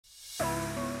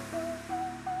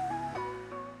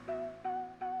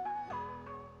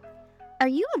Are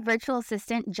you a virtual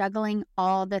assistant juggling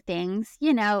all the things?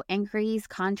 Inquiries,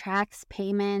 contracts,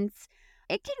 payments.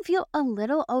 It can feel a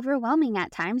little overwhelming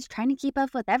at times trying to keep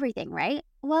up with everything, right?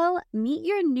 Well, meet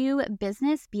your new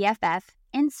business BFF,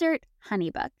 insert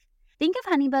HoneyBook. Think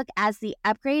of HoneyBook as the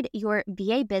upgrade your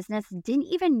VA business didn't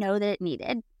even know that it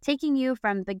needed, taking you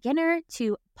from beginner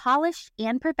to polished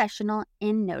and professional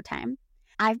in no time.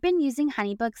 I've been using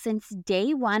HoneyBook since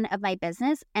day one of my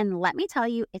business, and let me tell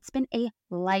you, it's been a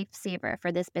lifesaver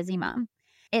for this busy mom.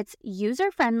 It's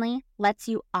user-friendly, lets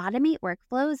you automate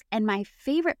workflows, and my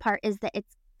favorite part is that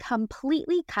it's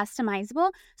completely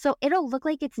customizable, so it'll look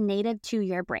like it's native to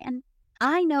your brand.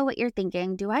 I know what you're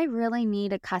thinking. Do I really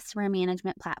need a customer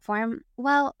management platform?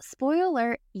 Well, spoiler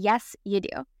alert, yes, you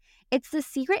do. It's the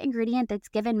secret ingredient that's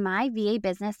given my VA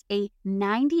business a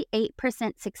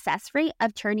 98% success rate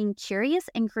of turning curious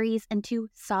inquiries into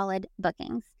solid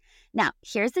bookings. Now,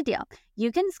 here's the deal.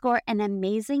 You can score an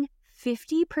amazing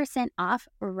 50% off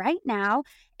right now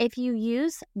if you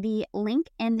use the link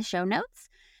in the show notes.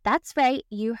 That's right,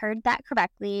 you heard that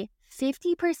correctly.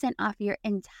 50% off your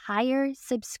entire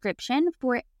subscription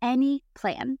for any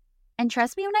plan. And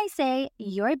trust me when I say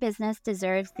your business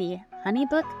deserves the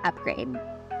HoneyBook upgrade.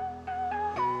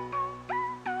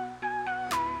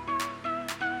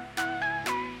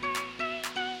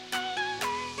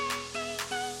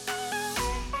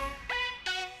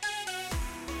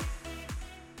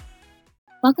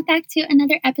 Welcome back to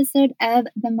another episode of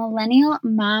the Millennial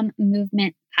Mom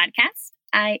Movement podcast.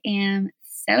 I am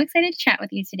so excited to chat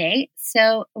with you today.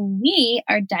 So we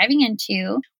are diving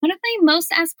into one of my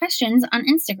most asked questions on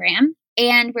Instagram,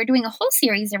 and we're doing a whole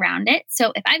series around it.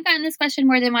 So if I've gotten this question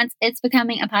more than once, it's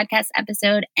becoming a podcast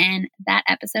episode, and that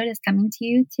episode is coming to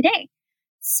you today.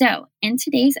 So in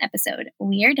today's episode,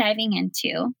 we are diving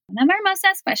into one of our most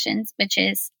asked questions, which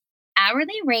is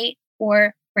hourly rate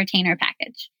or retainer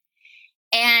package.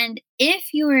 And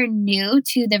if you're new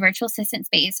to the virtual assistant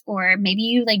space, or maybe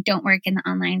you don't work in the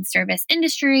online service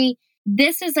industry,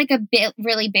 this is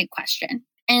really big question.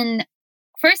 And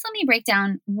first, let me break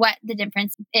down what the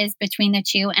difference is between the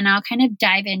two, and I'll kind of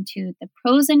dive into the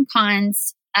pros and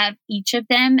cons of each of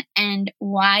them and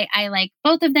why I like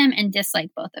both of them and dislike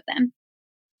both of them.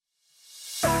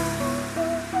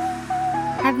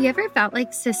 Have you ever felt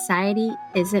like society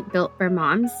isn't built for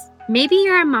moms? Maybe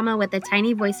you're a mama with a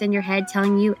tiny voice in your head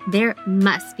telling you there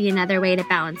must be another way to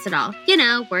balance it all.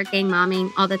 Working,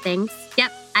 momming, all the things.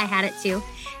 Yep, I had it too.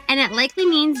 And it likely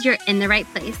means you're in the right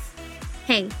place.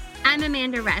 Hey, I'm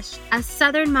Amanda Resch, a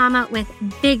Southern mama with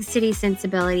big city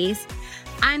sensibilities.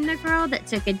 I'm the girl that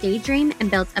took a daydream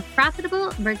and built a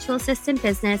profitable virtual assistant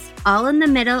business all in the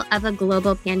middle of a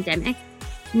global pandemic.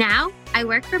 Now, I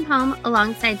work from home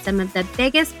alongside some of the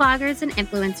biggest bloggers and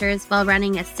influencers while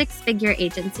running a 6-figure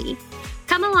agency.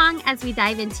 Come along as we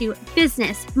dive into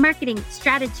business, marketing,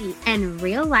 strategy, and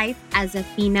real life as a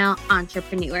female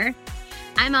entrepreneur.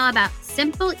 I'm all about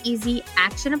simple, easy,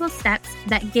 actionable steps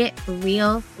that get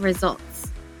real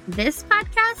results. This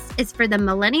podcast is for the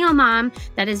millennial mom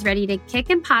that is ready to kick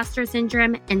imposter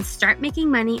syndrome and start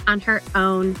making money on her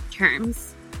own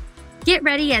terms. Get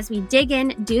ready as we dig in,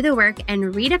 do the work,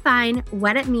 and redefine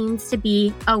what it means to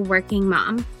be a working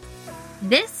mom.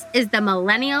 This is the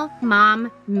Millennial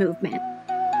Mom Movement.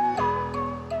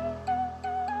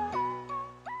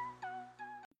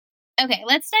 Okay,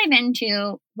 let's dive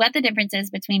into what the difference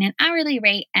is between an hourly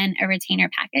rate and a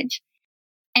retainer package.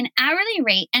 An hourly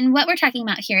rate, and what we're talking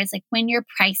about here is when you're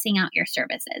pricing out your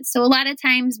services. So a lot of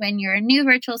times when you're a new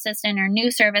virtual assistant or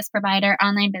new service provider,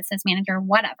 online business manager,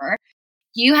 whatever,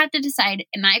 you have to decide,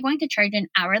 am I going to charge an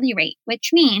hourly rate,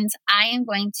 which means I am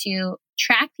going to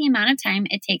track the amount of time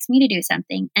it takes me to do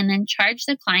something and then charge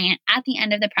the client at the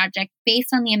end of the project based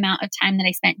on the amount of time that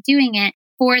I spent doing it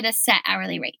for the set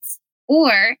hourly rates?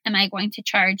 Or am I going to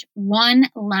charge one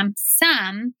lump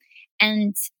sum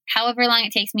and however long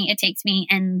it takes me,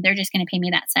 and they're just going to pay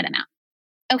me that set amount?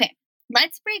 Okay,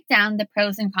 let's break down the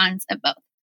pros and cons of both.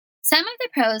 Some of the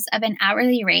pros of an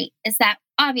hourly rate is that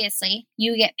obviously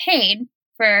you get paid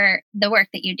for the work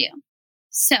that you do.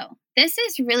 So this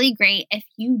is really great if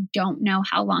you don't know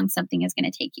how long something is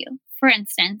going to take you. For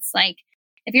instance,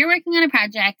 if you're working on a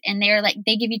project and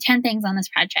they give you 10 things on this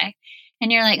project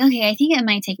and you're okay, I think it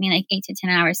might take me 8 to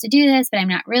 10 hours to do this, but I'm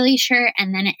not really sure.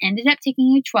 And then it ended up taking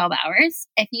you 12 hours.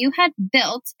 If you had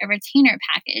built a retainer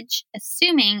package,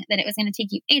 assuming that it was going to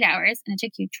take you 8 hours and it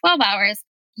took you 12 hours,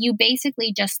 you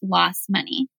basically just lost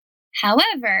money.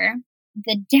 However,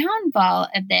 the downfall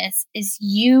of this is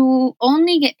you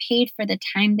only get paid for the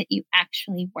time that you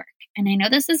actually work. And I know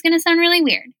this is going to sound really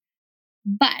weird,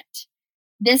 but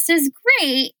this is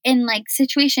great in like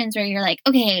situations where you're like,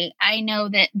 okay, I know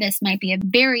that this might be a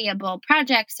variable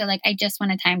project. So like, I just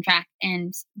want to time track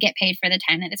and get paid for the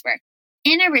time that it's worked.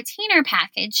 In a retainer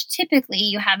package, typically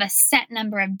you have a set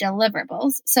number of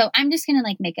deliverables. So I'm just going to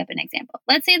like make up an example.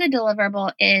 Let's say the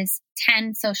deliverable is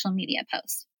 10 social media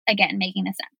posts. Again, making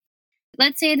this up.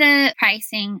 Let's say the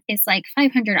pricing is like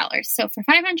 $500. So for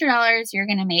 $500, you're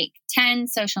going to make 10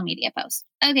 social media posts.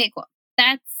 Okay, cool.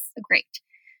 That's great.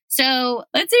 So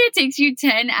let's say it takes you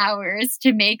 10 hours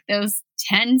to make those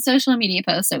 10 social media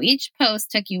posts. So each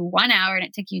post took you 1 hour and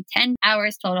it took you 10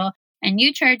 hours total and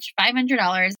you charged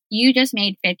 $500. You just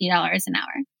made $50 an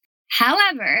hour.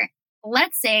 However,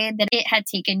 let's say that it had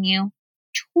taken you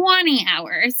 20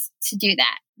 hours to do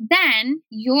that. Then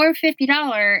your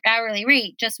 $50 hourly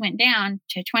rate just went down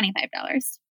to $25.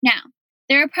 Now,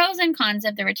 there are pros and cons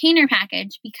of the retainer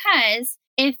package because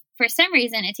if for some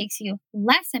reason it takes you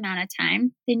less amount of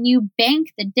time, then you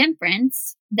bank the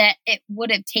difference that it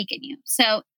would have taken you.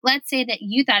 So let's say that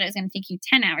you thought it was going to take you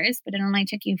 10 hours, but it only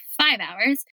took you 5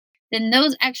 hours. Then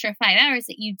those extra 5 hours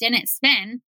that you didn't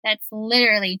spend, that's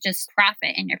literally just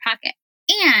profit in your pocket.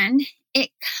 And it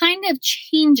kind of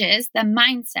changes the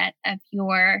mindset of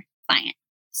your client.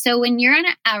 So when you're on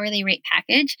an hourly rate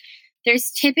package,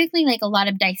 there's typically like a lot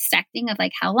of dissecting of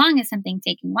like, how long is something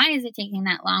taking? Why is it taking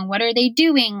that long? What are they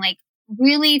doing? Like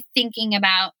really thinking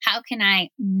about how can I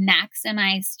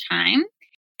maximize time?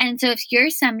 And so if you're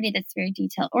somebody that's very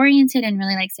detail oriented and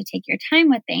really likes to take your time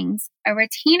with things, a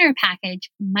retainer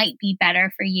package might be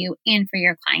better for you and for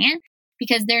your client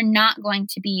because they're not going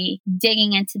to be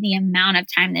digging into the amount of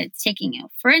time that it's taking you.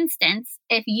 For instance,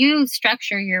 if you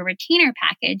structure your retainer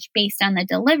package based on the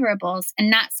deliverables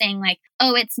and not saying like,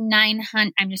 oh, it's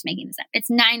 $900, I'm just making this up, it's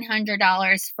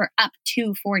 $900 for up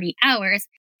to 40 hours.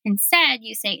 Instead,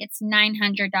 you say it's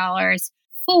 $900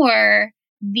 for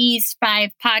these 5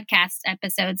 podcast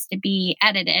episodes to be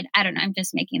edited. I don't know. I'm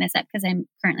just making this up because I'm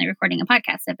currently recording a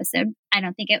podcast episode. I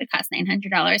don't think it would cost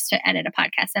 $900 to edit a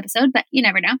podcast episode, but you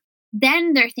never know.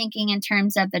 Then they're thinking in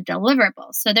terms of the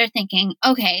deliverables. So they're thinking,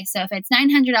 okay, so if it's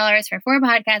 $900 for 4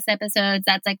 podcast episodes,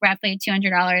 that's like roughly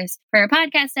 $200 per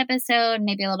podcast episode,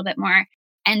 maybe a little bit more.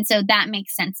 And so that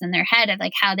makes sense in their head of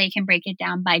like how they can break it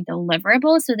down by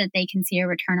deliverables so that they can see a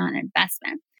return on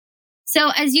investment. So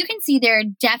as you can see, there are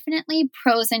definitely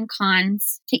pros and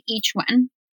cons to each one.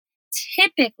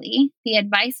 Typically, the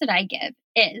advice that I give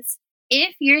is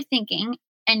if you're thinking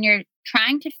and you're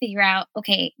trying to figure out,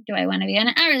 okay, do I want to be on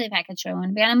an hourly package? Do I want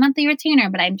to be on a monthly retainer?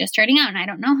 But I'm just starting out and I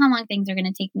don't know how long things are going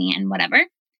to take me and whatever.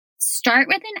 Start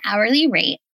with an hourly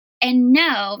rate and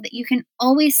know that you can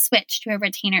always switch to a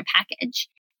retainer package.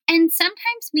 And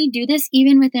sometimes we do this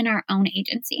even within our own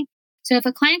agency. So if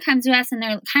a client comes to us and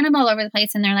they're kind of all over the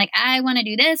place and they're like, I want to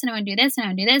do this and I want to do this and I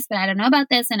want to do this, but I don't know about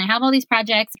this and I have all these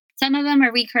projects. Some of them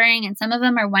are recurring and some of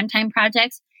them are one-time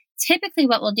projects. Typically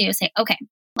what we'll do is say, okay,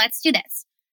 let's do this.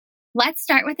 Let's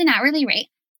start with an hourly rate.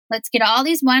 Let's get all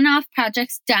these one-off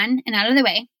projects done and out of the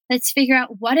way. Let's figure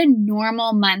out what a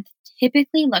normal month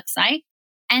typically looks like.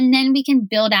 And then we can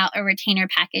build out a retainer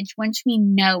package once we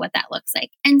know what that looks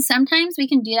like. And sometimes we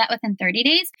can do that within 30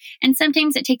 days. And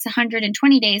sometimes it takes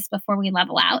 120 days before we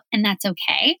level out. And that's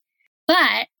okay.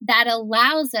 But that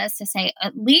allows us to say,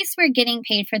 at least we're getting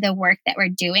paid for the work that we're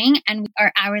doing. And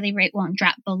our hourly rate won't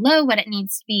drop below what it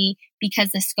needs to be because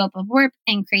the scope of work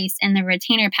increased and the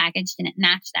retainer package didn't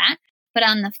match that. But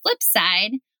on the flip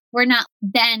side, we're not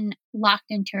then locked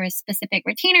into a specific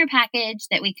retainer package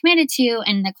that we committed to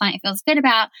and the client feels good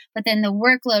about, but then the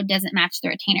workload doesn't match the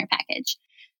retainer package.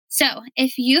 So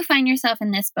if you find yourself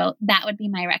in this boat, that would be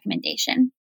my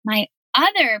recommendation. My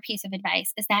other piece of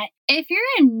advice is that if you're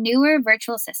a newer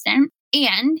virtual assistant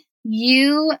and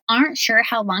you aren't sure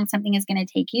how long something is going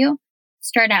to take you,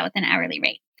 start out with an hourly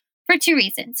rate for 2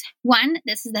 reasons. 1,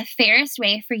 this is the fairest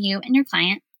way for you and your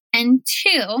client. And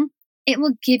 2, it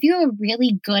will give you a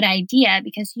really good idea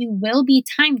because you will be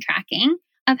time tracking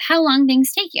of how long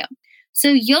things take you. So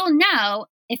you'll know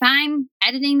if I'm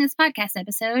editing this podcast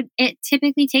episode, it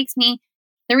typically takes me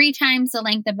 3 times the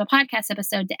length of a podcast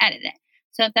episode to edit it.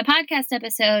 So if the podcast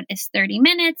episode is 30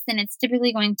 minutes, then it's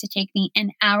typically going to take me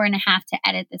an hour and a half to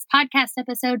edit this podcast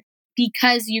episode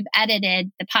because you've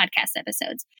edited the podcast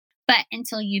episodes. But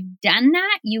until you've done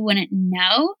that, you wouldn't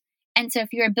know. And so if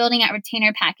you were building out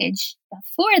retainer package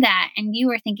before that and you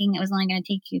were thinking it was only going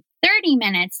to take you 30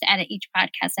 minutes to edit each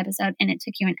podcast episode and it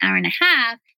took you an hour and a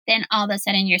half, then all of a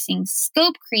sudden you're seeing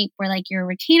scope creep where like your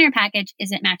retainer package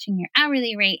isn't matching your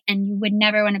hourly rate and you would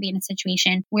never want to be in a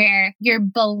situation where you're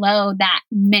below that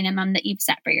minimum that you've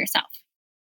set for yourself.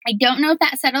 I don't know if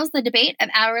that settles the debate of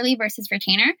hourly versus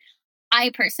retainer,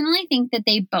 I personally think that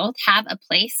they both have a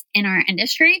place in our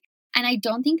industry. And I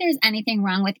don't think there's anything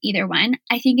wrong with either one.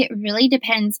 I think it really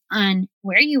depends on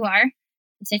where you are,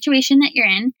 the situation that you're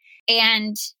in,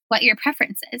 and what your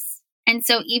preference is. And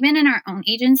so even in our own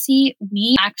agency,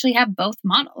 we actually have both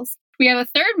models. We have a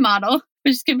third model,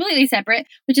 which is completely separate,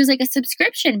 which is like a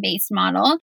subscription-based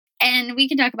model. And we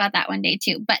can talk about that one day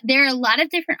too. But there are a lot of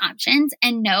different options,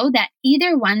 and know that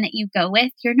either one that you go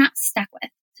with, you're not stuck with.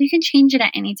 So you can change it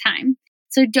at any time.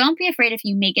 So don't be afraid if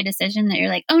you make a decision that you're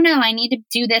like, oh no, I need to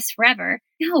do this forever.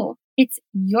 No, it's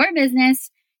your business.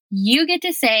 You get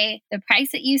to say the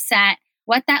price that you set,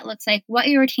 what that looks like, what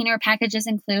your retainer packages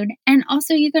include. And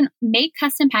also you can make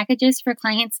custom packages for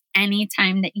clients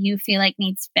anytime that you feel like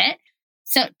needs fit.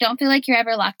 So don't feel like you're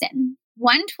ever locked in.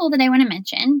 One tool that I want to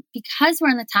mention, because we're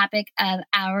on the topic of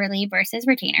hourly versus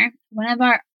retainer, one of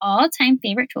our all-time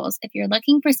favorite tools, if you're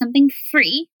looking for something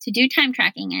free to do time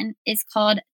tracking in, is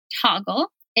called Toggl.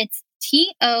 It's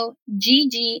Toggl.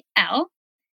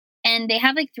 And they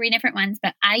have like 3 different ones,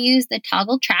 but I use the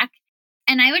Toggl Track.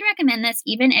 And I would recommend this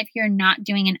even if you're not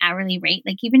doing an hourly rate,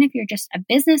 like even if you're just a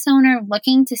business owner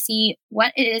looking to see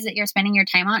what it is that you're spending your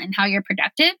time on and how you're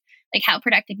productive, like how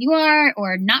productive you are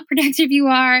or not productive you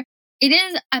are. It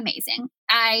is amazing.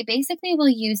 I basically will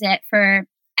use it for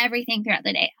everything throughout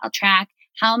the day. I'll track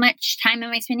how much time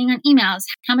am I spending on emails?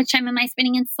 How much time am I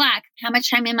spending in Slack? How much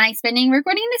time am I spending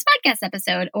recording this podcast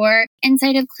episode or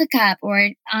inside of ClickUp or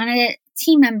on a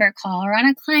team member call or on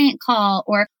a client call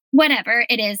or whatever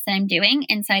it is that I'm doing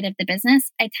inside of the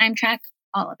business? I time track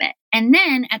all of it. And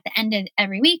then at the end of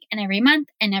every week and every month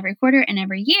and every quarter and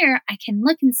every year, I can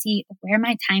look and see where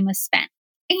my time was spent.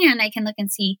 And I can look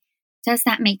and see, does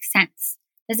that make sense?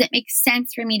 Does it make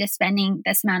sense for me to spending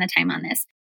this amount of time on this?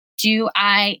 Do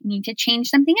I need to change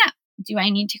something up? Do I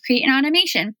need to create an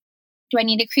automation? Do I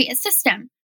need to create a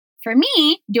system? For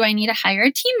me, do I need to hire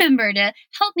a team member to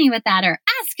help me with that or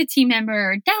ask a team member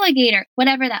or delegate or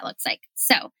whatever that looks like?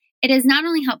 So it is not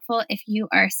only helpful if you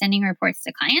are sending reports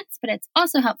to clients, but it's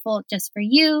also helpful just for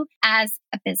you as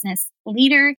a business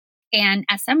leader and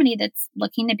as somebody that's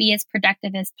looking to be as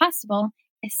productive as possible,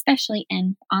 especially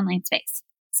in online space.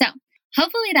 So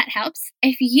hopefully that helps.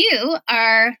 If you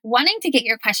are wanting to get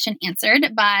your question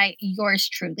answered by yours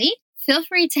truly, feel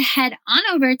free to head on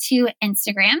over to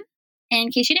Instagram. In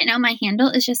case you didn't know, my handle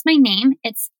is just my name.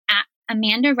 It's at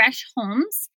Amanda Resch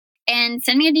Holmes. And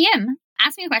send me a DM.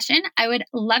 Ask me a question. I would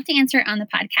love to answer it on the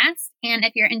podcast. And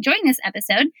if you're enjoying this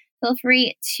episode, feel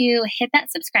free to hit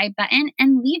that subscribe button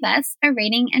and leave us a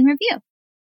rating and review.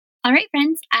 All right,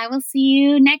 friends, I will see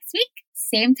you next week.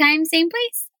 Same time, same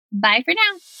place. Bye for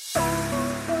now.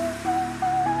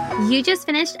 You just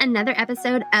finished another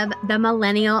episode of the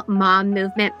Millennial Mom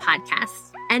Movement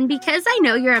podcast. And because I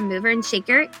know you're a mover and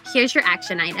shaker, here's your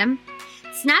action item.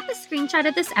 Snap a screenshot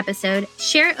of this episode,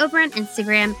 share it over on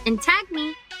Instagram, and tag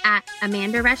me at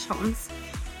Amanda Resch Holmes.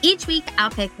 Each week,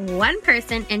 I'll pick one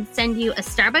person and send you a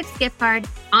Starbucks gift card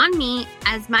on me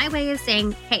as my way of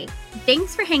saying, hey,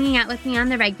 thanks for hanging out with me on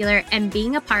the regular and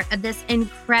being a part of this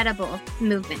incredible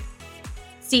movement.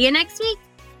 See you next week.